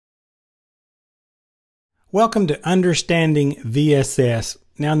Welcome to Understanding VSS.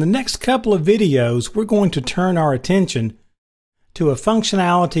 Now in the next couple of videos, we're going to turn our attention to a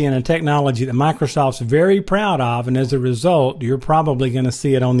functionality and a technology that Microsoft's very proud of, and as a result, you're probably going to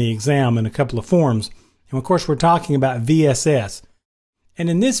see it on the exam in a couple of forms. And of course, we're talking about VSS. And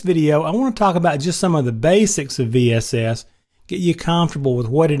in this video, I want to talk about just some of the basics of VSS, get you comfortable with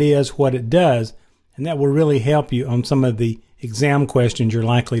what it is, what it does, and that will really help you on some of the exam questions you're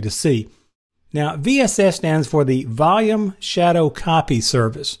likely to see. Now, VSS stands for the Volume Shadow Copy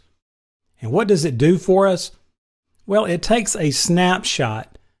Service. And what does it do for us? Well, it takes a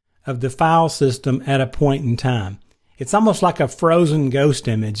snapshot of the file system at a point in time. It's almost like a frozen ghost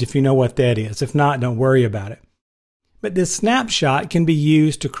image, if you know what that is. If not, don't worry about it. But this snapshot can be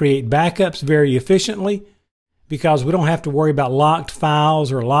used to create backups very efficiently because we don't have to worry about locked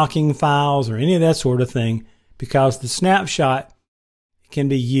files or locking files or any of that sort of thing, because the snapshot can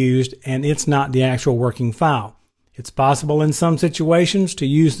be used and it's not the actual working file. It's possible in some situations to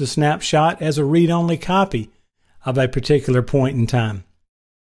use the snapshot as a read-only copy of a particular point in time.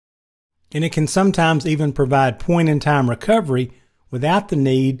 And it can sometimes even provide point-in-time recovery without the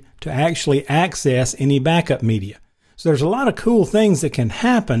need to actually access any backup media. So there's a lot of cool things that can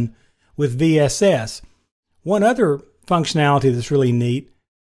happen with VSS. One other functionality that's really neat,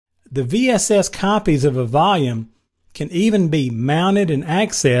 the VSS copies of a volume can even be mounted and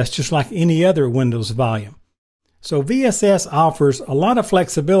accessed just like any other Windows volume. So VSS offers a lot of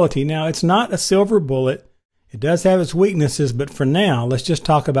flexibility. Now, it's not a silver bullet. It does have its weaknesses, but for now, let's just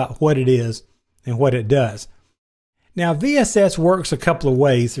talk about what it is and what it does. Now, VSS works a couple of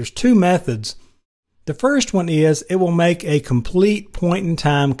ways. There's two methods. The first one is it will make a complete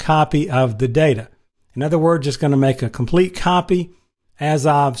point-in-time copy of the data. In other words, it's going to make a complete copy as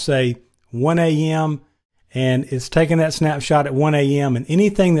of, say, 1 a.m., and it's taking that snapshot at 1 a.m. and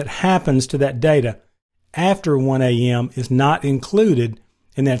anything that happens to that data after 1 a.m. is not included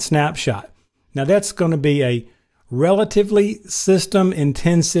in that snapshot. Now that's going to be a relatively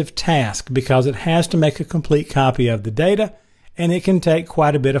system-intensive task because it has to make a complete copy of the data, and it can take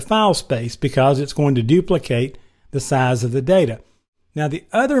quite a bit of file space because it's going to duplicate the size of the data. Now the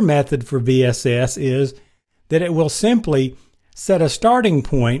other method for VSS is that it will simply set a starting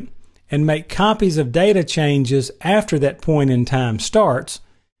point and make copies of data changes after that point in time starts.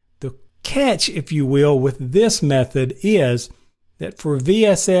 The catch, if you will, with this method is that for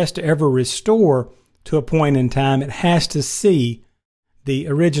VSS to ever restore to a point in time, it has to see the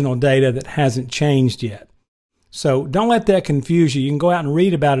original data that hasn't changed yet. So don't let that confuse you. You can go out and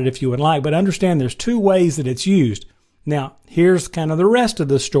read about it if you would like, but understand there's two ways that it's used. Now, here's kind of the rest of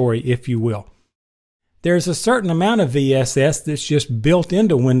the story, if you will. There's a certain amount of VSS that's just built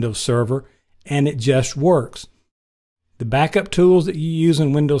into Windows Server, and it just works. The backup tools that you use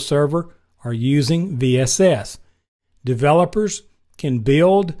in Windows Server are using VSS. Developers can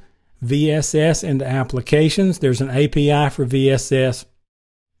build VSS into applications. There's an API for VSS,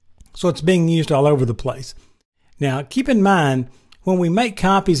 so it's being used all over the place. Now, keep in mind, when we make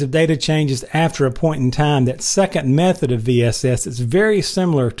copies of data changes after a point in time, that second method of VSS is very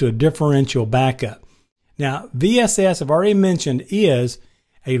similar to a differential backup. Now, VSS, I've already mentioned, is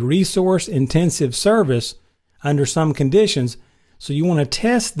a resource-intensive service under some conditions, so you want to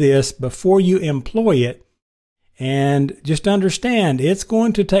test this before you employ it, and just understand it's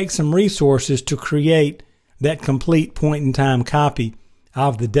going to take some resources to create that complete point-in-time copy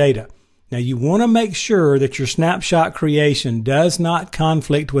of the data. Now, you want to make sure that your snapshot creation does not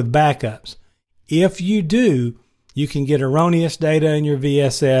conflict with backups. If you do, you can get erroneous data in your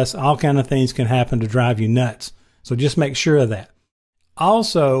VSS. All kind of things can happen to drive you nuts. So just make sure of that.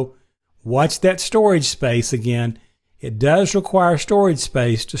 Also, watch that storage space again. It does require storage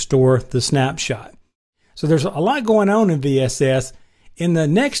space to store the snapshot. So there's a lot going on in VSS. In the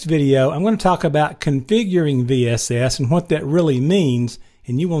next video, I'm going to talk about configuring VSS and what that really means.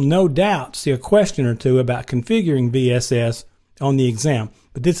 And you will no doubt see a question or two about configuring VSS on the exam.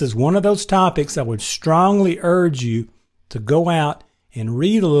 But this is one of those topics I would strongly urge you to go out and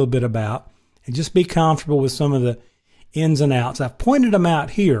read a little bit about and just be comfortable with some of the ins and outs. I've pointed them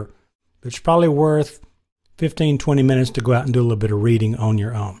out here, but it's probably worth 15-20 minutes to go out and do a little bit of reading on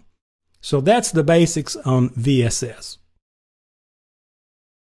your own. So that's the basics on VSS.